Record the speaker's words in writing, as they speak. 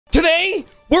Today,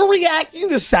 we're reacting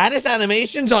to saddest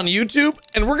animations on YouTube,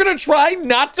 and we're gonna try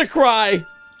not to cry.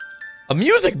 A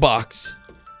music box.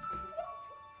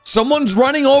 Someone's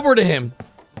running over to him.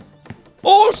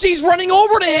 Oh, she's running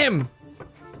over to him.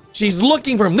 She's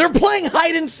looking for him. They're playing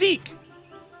hide and seek.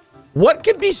 What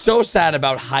could be so sad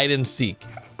about hide and seek?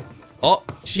 Oh,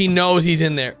 she knows he's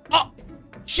in there. Oh,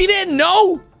 she didn't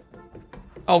know.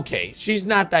 Okay, she's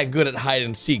not that good at hide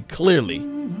and seek, clearly.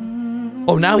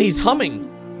 Oh, now he's humming.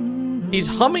 He's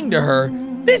humming to her.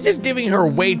 This is giving her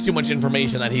way too much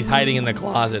information that he's hiding in the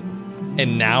closet.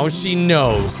 And now she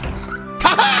knows.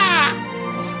 Ha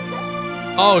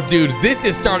ha! Oh, dudes, this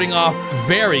is starting off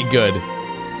very good.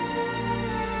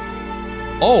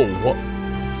 Oh,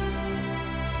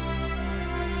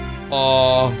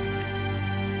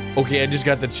 okay, I just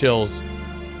got the chills.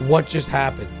 What just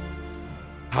happened?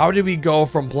 How did we go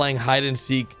from playing hide and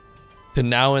seek to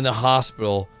now in the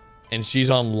hospital and she's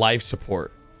on life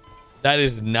support? That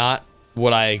is not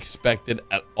what I expected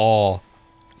at all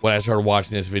when I started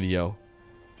watching this video.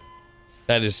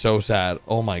 That is so sad.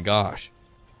 Oh my gosh.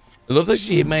 It looks like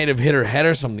she might have hit her head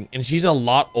or something, and she's a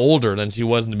lot older than she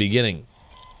was in the beginning.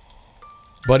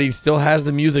 But he still has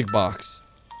the music box.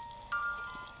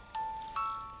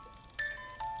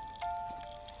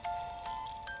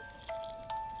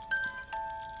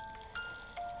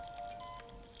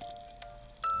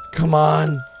 Come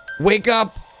on, wake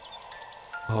up.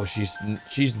 Oh,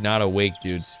 she's not awake,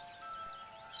 dudes.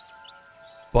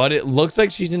 But it looks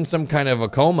like she's in some kind of a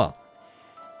coma.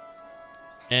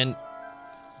 And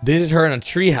this is her in a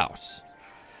treehouse.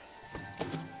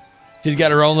 She's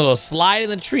got her own little slide in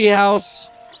the treehouse.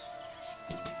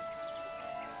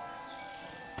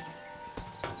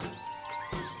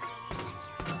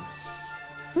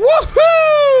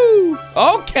 Woohoo!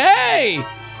 Okay,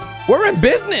 we're in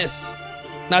business.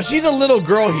 Now she's a little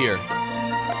girl here.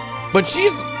 But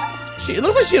it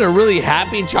looks like she had a really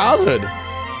happy childhood.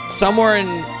 Somewhere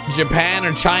in Japan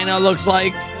or China, looks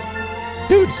like.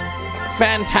 Dudes,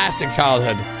 fantastic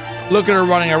childhood. Look at her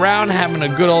running around, having a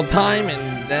good old time,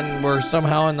 and then we're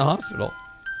somehow in the hospital.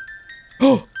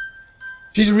 Oh,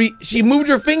 she moved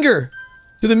her finger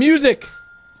to the music.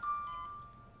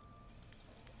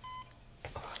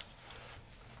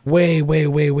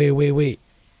 Wait.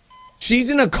 She's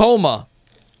in a coma,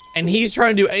 and he's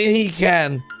trying to do anything he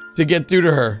can to get through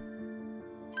to her.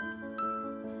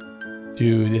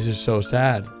 Dude, this is so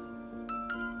sad.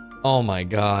 Oh my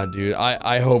god, dude.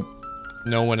 I hope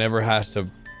no one ever has to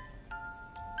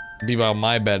be by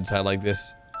my bedside like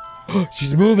this.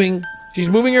 She's moving. She's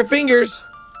moving her fingers.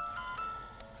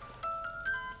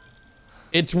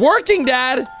 It's working,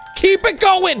 Dad. Keep it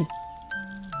going.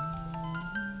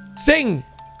 Sing.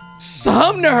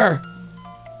 Hum to her.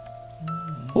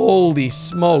 Holy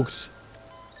smokes.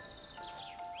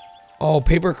 Oh,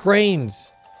 paper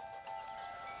cranes.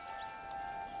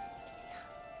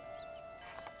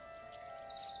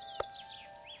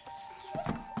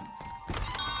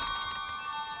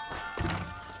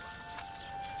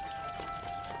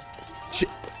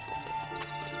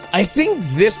 I think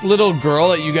this little girl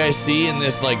that you guys see in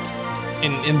this, like,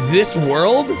 in this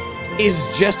world is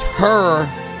just her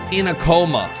in a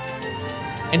coma.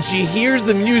 And she hears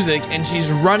the music and she's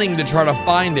running to try to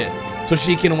find it so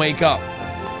she can wake up.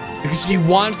 Because she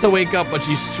wants to wake up, but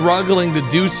she's struggling to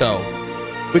do so.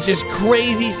 Which is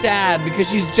crazy sad because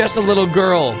she's just a little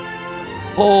girl.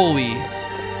 Holy.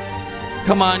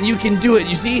 Come on, you can do it.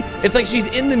 You see? It's like she's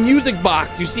in the music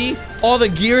box. You see? All the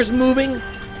gears moving.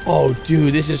 Oh,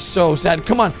 dude, this is so sad.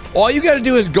 Come on. All you gotta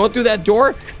do is go through that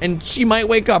door and she might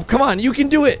wake up. Come on, you can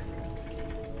do it.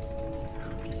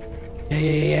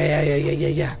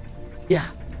 Yeah.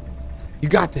 You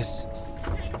got this.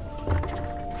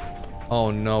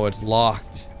 Oh no, it's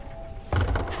locked.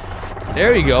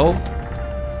 There you go.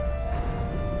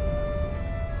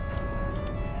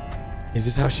 Is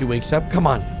this how she wakes up? Come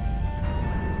on.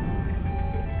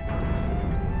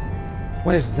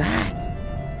 What is that?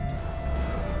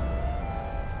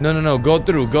 No. Go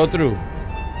through.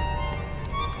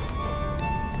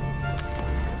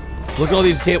 Look at all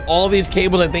these cables. All these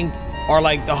cables, I think, are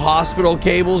like the hospital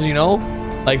cables, you know?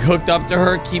 Like hooked up to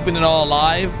her, keeping it all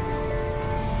alive.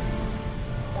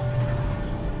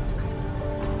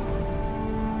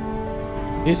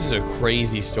 This is a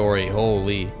crazy story.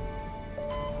 Holy.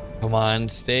 Come on,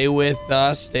 stay with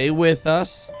us. Stay with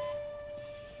us.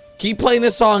 Keep playing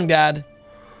this song, Dad.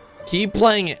 Keep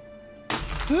playing it.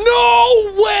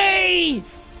 No way!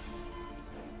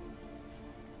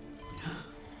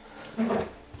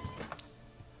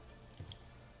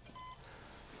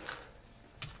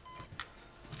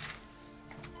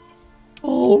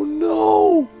 Oh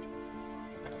no!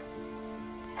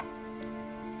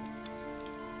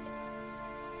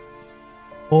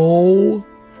 Oh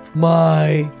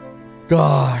my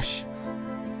gosh.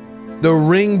 The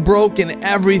ring broke and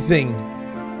everything.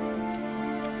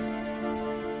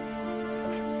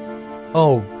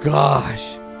 Oh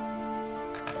gosh.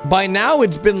 By now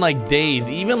it's been like days,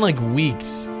 even like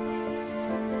weeks.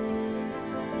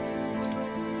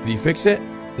 Did he fix it?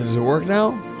 Does it work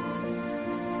now?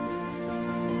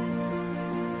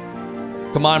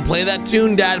 Come on, play that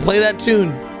tune, Dad. Play that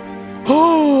tune.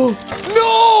 Oh,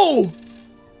 no!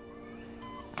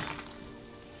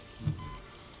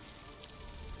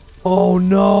 Oh,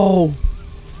 no.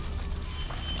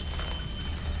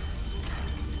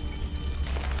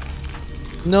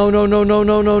 No, no, no, no,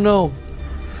 no, no, no.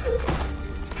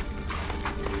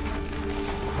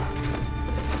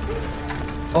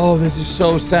 Oh, this is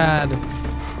so sad.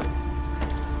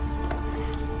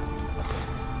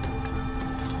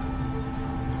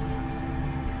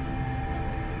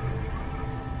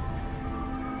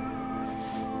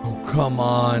 Oh, come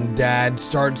on, Dad.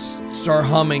 Start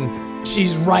humming.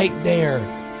 She's right there.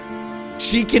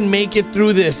 She can make it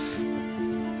through this.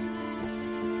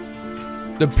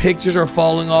 The pictures are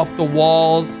falling off the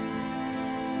walls.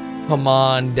 Come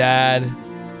on, Dad.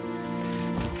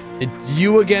 It's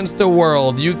you against the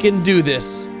world. You can do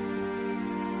this.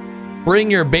 Bring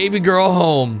your baby girl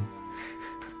home.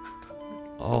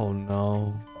 Oh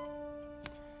no.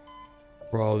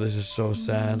 Bro, this is so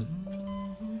sad.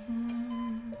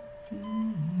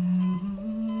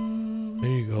 There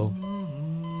you go.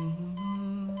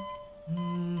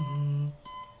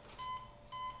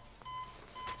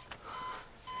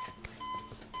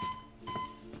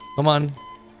 Come on.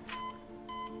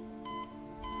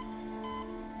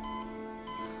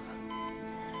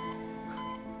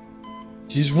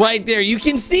 She's right there. You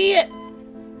can see it.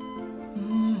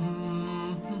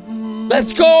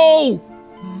 Let's go.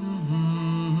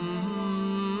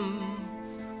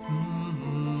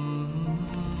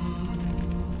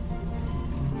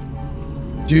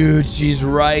 Dude, she's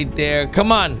right there.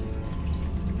 Come on.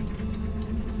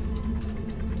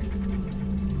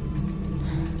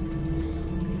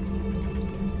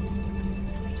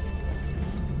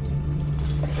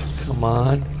 Come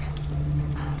on.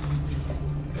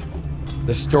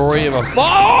 The story of a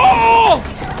fall.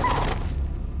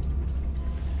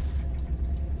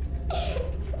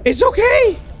 It's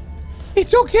okay.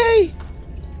 It's okay.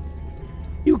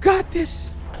 You got this.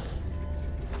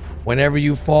 Whenever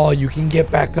you fall, you can get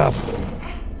back up.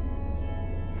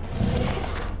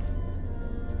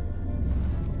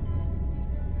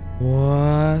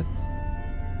 What?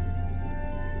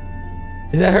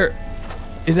 Is that her?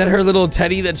 Is that her little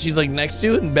teddy that she's like next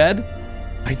to in bed?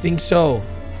 I think so.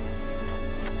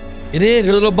 It is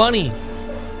her little bunny.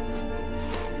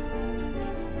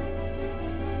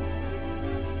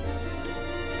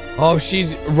 Oh,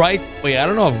 she's right. Wait, I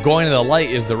don't know if going to the light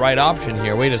is the right option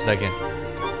here. Wait a second.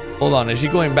 Hold on. Is she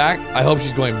going back? I hope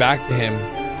she's going back to him.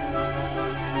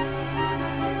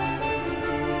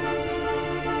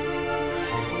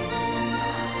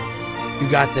 You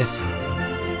got this.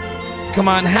 Come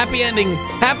on. Happy ending.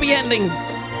 Happy ending.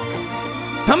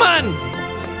 Come on.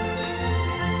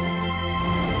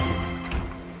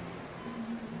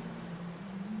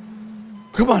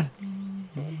 Come on.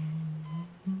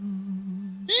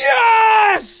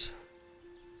 Yes!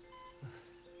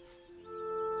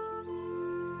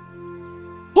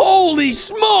 Holy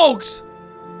smokes!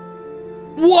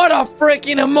 What a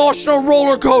freaking emotional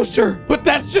roller coaster. But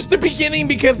that's just the beginning,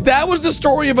 because that was the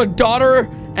story of a daughter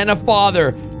and a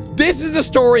father. This is the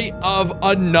story of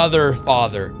another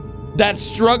father that's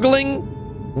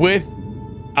struggling with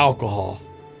alcohol.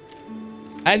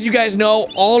 As you guys know,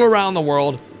 all around the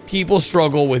world, people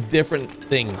struggle with different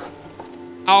things.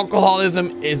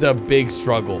 Alcoholism is a big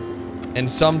struggle, and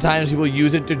sometimes people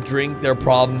use it to drink their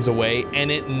problems away, and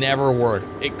it never works.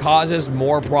 It causes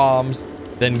more problems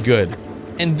than good.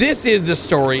 And this is the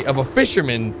story of a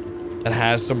fisherman that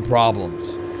has some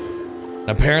problems. And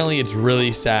apparently it's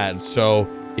really sad. So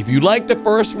if you liked the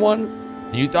first one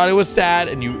and you thought it was sad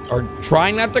and you are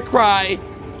trying not to cry,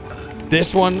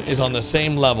 this one is on the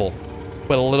same level,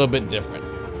 but a little bit different.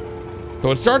 So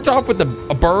it starts off with a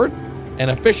bird and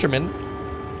a fisherman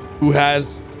who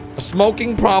has a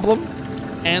smoking problem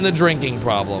and a drinking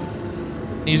problem.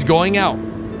 He's going out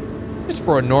just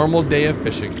for a normal day of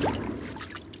fishing.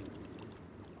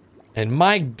 And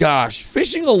my gosh,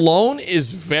 fishing alone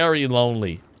is very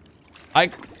lonely. Yeah,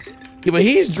 but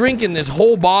he's drinking this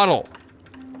whole bottle.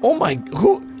 Oh my,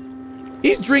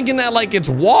 he's drinking that like it's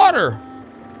water.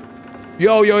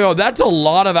 Yo, that's a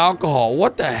lot of alcohol.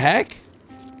 What the heck?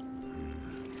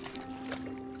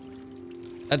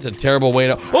 That's a terrible way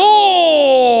to...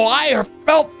 Oh, I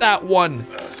felt that one.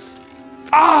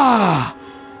 Ah!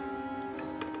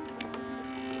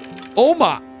 Oh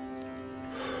my.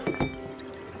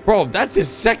 Bro, that's his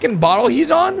second bottle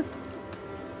he's on?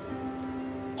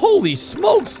 Holy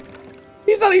smokes.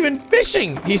 He's not even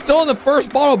fishing. He's still in the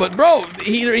first bottle, but bro,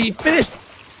 he finished.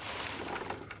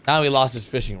 Now he lost his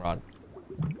fishing rod.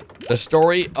 The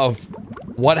story of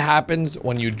what happens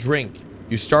when you drink.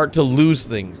 You start to lose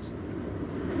things.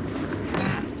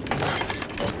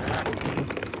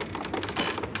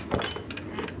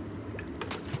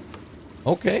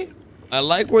 Okay. I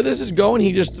like where this is going.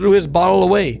 He just threw his bottle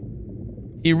away.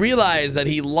 He realized that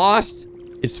he lost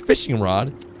his fishing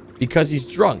rod because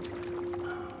he's drunk.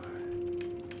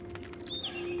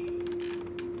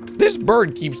 This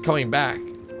bird keeps coming back.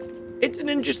 It's an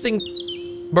interesting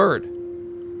bird.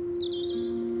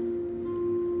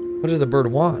 What does the bird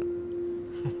want?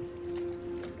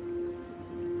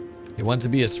 He wants to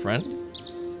be his friend?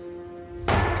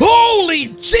 Holy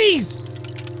jeez!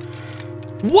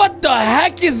 What the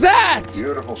heck is that?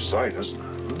 Beautiful sight, isn't it?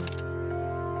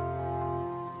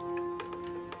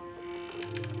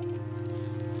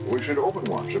 We should open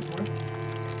one, shouldn't we?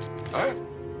 Huh?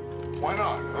 Why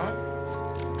not, huh?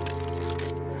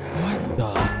 What the?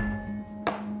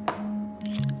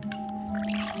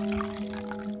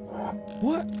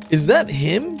 What? Is that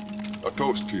him? A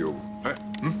toast to you, huh?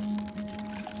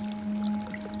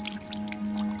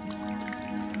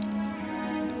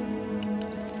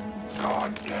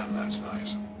 God damn, that's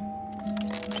nice.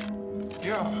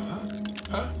 Yeah,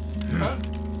 huh? Huh?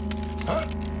 Huh?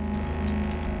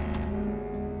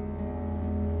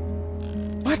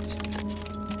 What?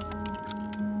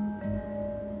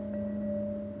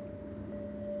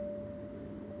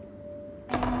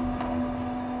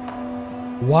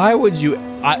 Why would you?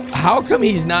 How come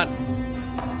he's not?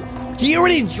 He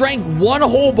already drank one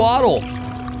whole bottle.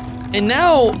 And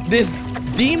now this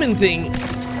demon thing,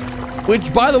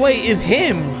 which by the way is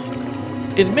him,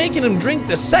 is making him drink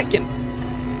the second.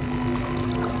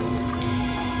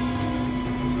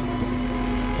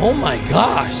 Oh my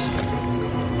gosh.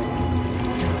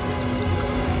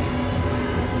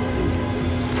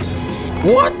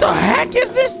 What the heck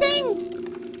is this thing?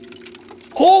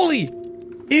 Holy,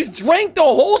 he's drank the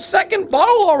whole second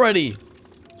bottle already.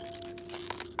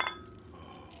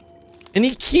 And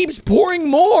he keeps pouring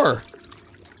more.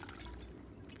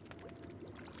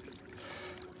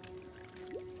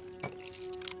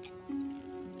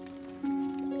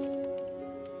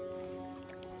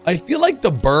 I feel like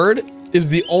the bird is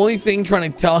the only thing trying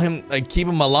to tell him, like, keep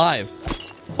him alive.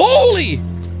 Holy!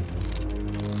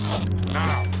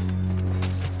 Now.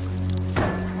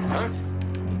 Huh?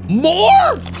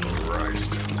 More?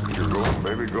 Christ. You're going,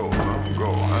 baby, go, huh?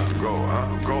 Go, huh? Go,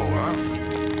 huh? Go, huh?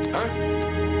 Huh?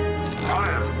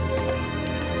 Time.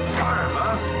 Time,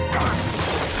 huh? Time.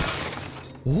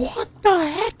 What the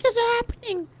heck is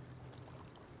happening?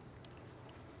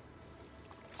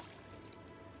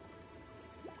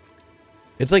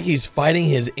 It's like he's fighting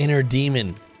his inner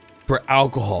demon for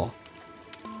alcohol.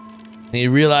 And he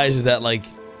realizes that, like,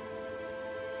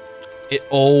 it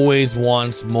always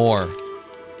wants more.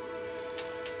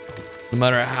 No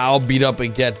matter how beat up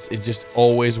it gets, it just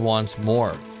always wants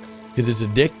more. Because it's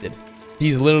addicted.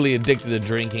 He's literally addicted to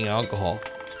drinking alcohol.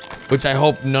 Which I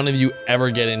hope none of you ever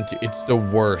get into. It's the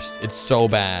worst. It's so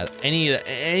bad.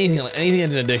 Anything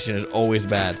that's an addiction is always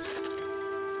bad.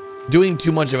 Doing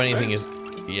too much of anything is...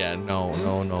 Yeah, no.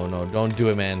 Don't do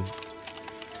it, man.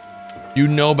 You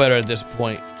know better at this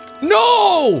point.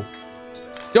 No!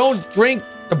 Don't drink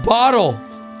the bottle.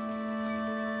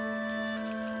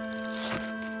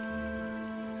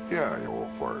 Yeah, you old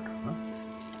fart, huh?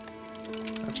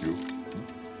 That's you.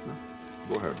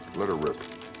 Go ahead, let her rip,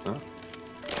 huh?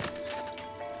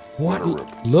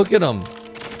 What? Look at him.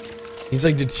 He's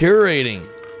like deteriorating.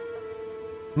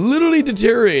 Literally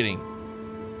deteriorating.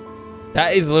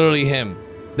 That is literally him.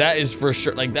 That is for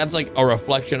sure. Like, that's like a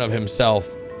reflection of himself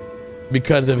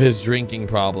because of his drinking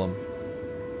problem.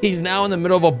 He's now in the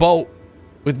middle of a boat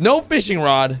with no fishing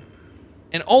rod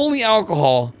and only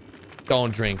alcohol.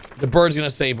 Don't drink. The bird's gonna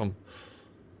save him.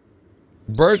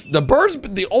 The bird's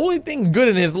the only thing good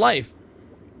in his life.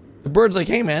 The bird's like,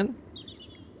 hey man,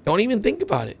 don't even think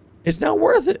about it. It's not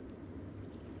worth it.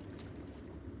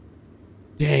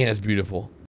 Dang, that's beautiful.